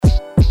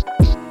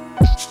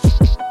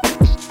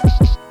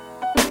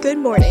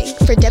morning.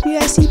 For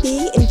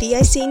WICB and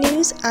VIC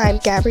News, I'm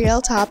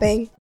Gabrielle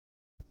Topping.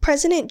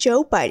 President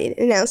Joe Biden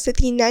announced that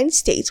the United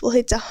States will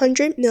hit the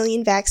 100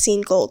 million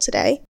vaccine goal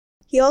today.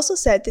 He also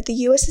said that the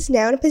U.S. is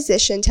now in a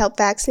position to help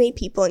vaccinate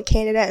people in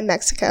Canada and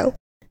Mexico.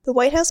 The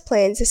White House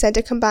plans to send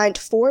a combined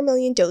 4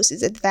 million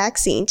doses of the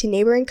vaccine to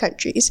neighboring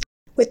countries,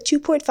 with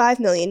 2.5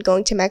 million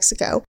going to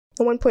Mexico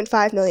and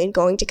 1.5 million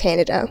going to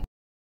Canada.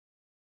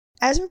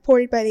 As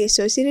reported by the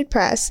Associated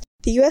Press,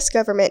 the U.S.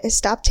 government has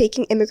stopped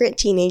taking immigrant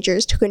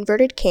teenagers to a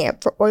converted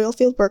camp for oil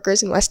field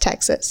workers in West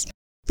Texas.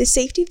 The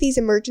safety of these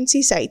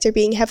emergency sites are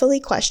being heavily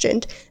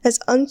questioned as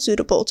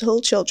unsuitable to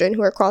hold children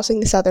who are crossing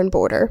the southern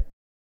border.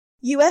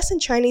 U.S. and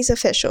Chinese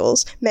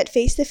officials met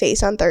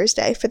face-to-face on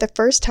Thursday for the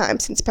first time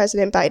since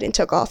President Biden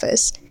took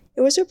office.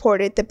 It was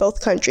reported that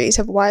both countries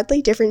have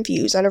wildly different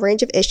views on a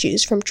range of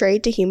issues from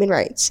trade to human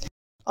rights.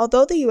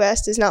 Although the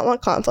U.S. does not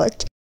want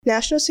conflict,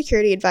 National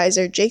Security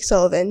Advisor Jake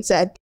Sullivan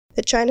said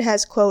that China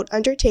has, quote,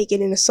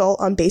 undertaken an assault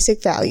on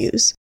basic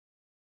values.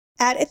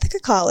 At Ithaca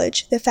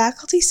College, the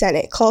Faculty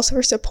Senate calls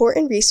for support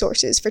and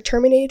resources for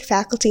terminated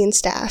faculty and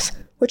staff,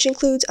 which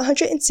includes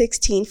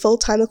 116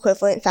 full-time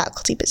equivalent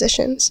faculty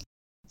positions.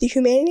 The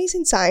Humanities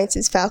and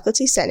Sciences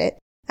Faculty Senate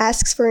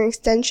asks for an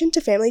extension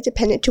to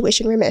family-dependent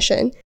tuition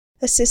remission,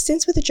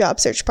 assistance with the job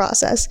search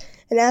process,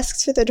 and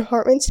asks for the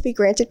departments to be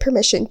granted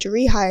permission to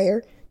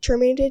rehire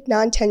terminated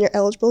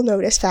non-tenure-eligible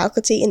notice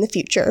faculty in the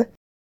future.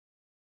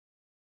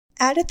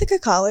 At Ithaca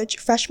College,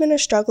 freshmen are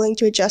struggling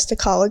to adjust to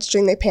college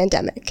during the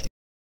pandemic.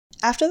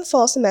 After the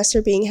fall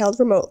semester being held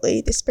remotely,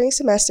 the spring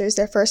semester is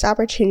their first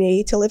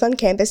opportunity to live on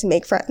campus and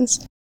make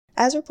friends.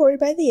 As reported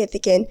by the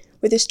Ithacan,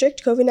 with the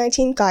strict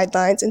COVID-19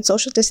 guidelines and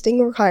social distancing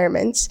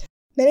requirements,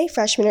 many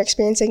freshmen are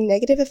experiencing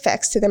negative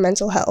effects to their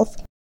mental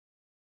health.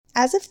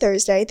 As of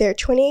Thursday, there are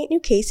 28 new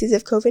cases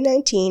of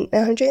COVID-19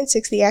 and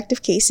 160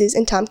 active cases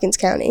in Tompkins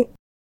County.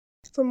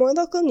 For more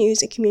local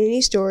news and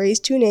community stories,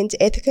 tune in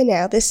to Ithaca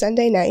Now this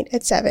Sunday night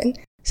at 7.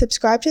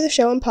 Subscribe to the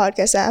show on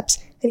podcast apps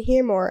and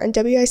hear more on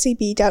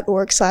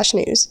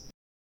wicb.org/news.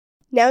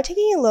 Now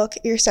taking a look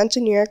at your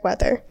Central New York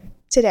weather.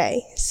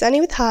 Today, sunny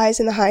with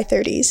highs in the high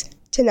 30s.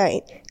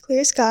 Tonight,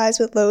 clear skies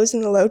with lows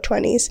in the low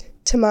 20s.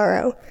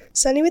 Tomorrow,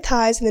 sunny with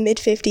highs in the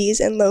mid-50s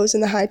and lows in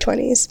the high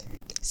 20s.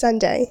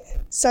 Sunday,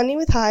 sunny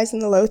with highs in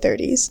the low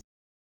 30s.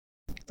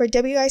 For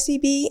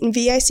WICB and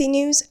VIC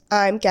News,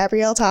 I'm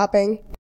Gabrielle Topping.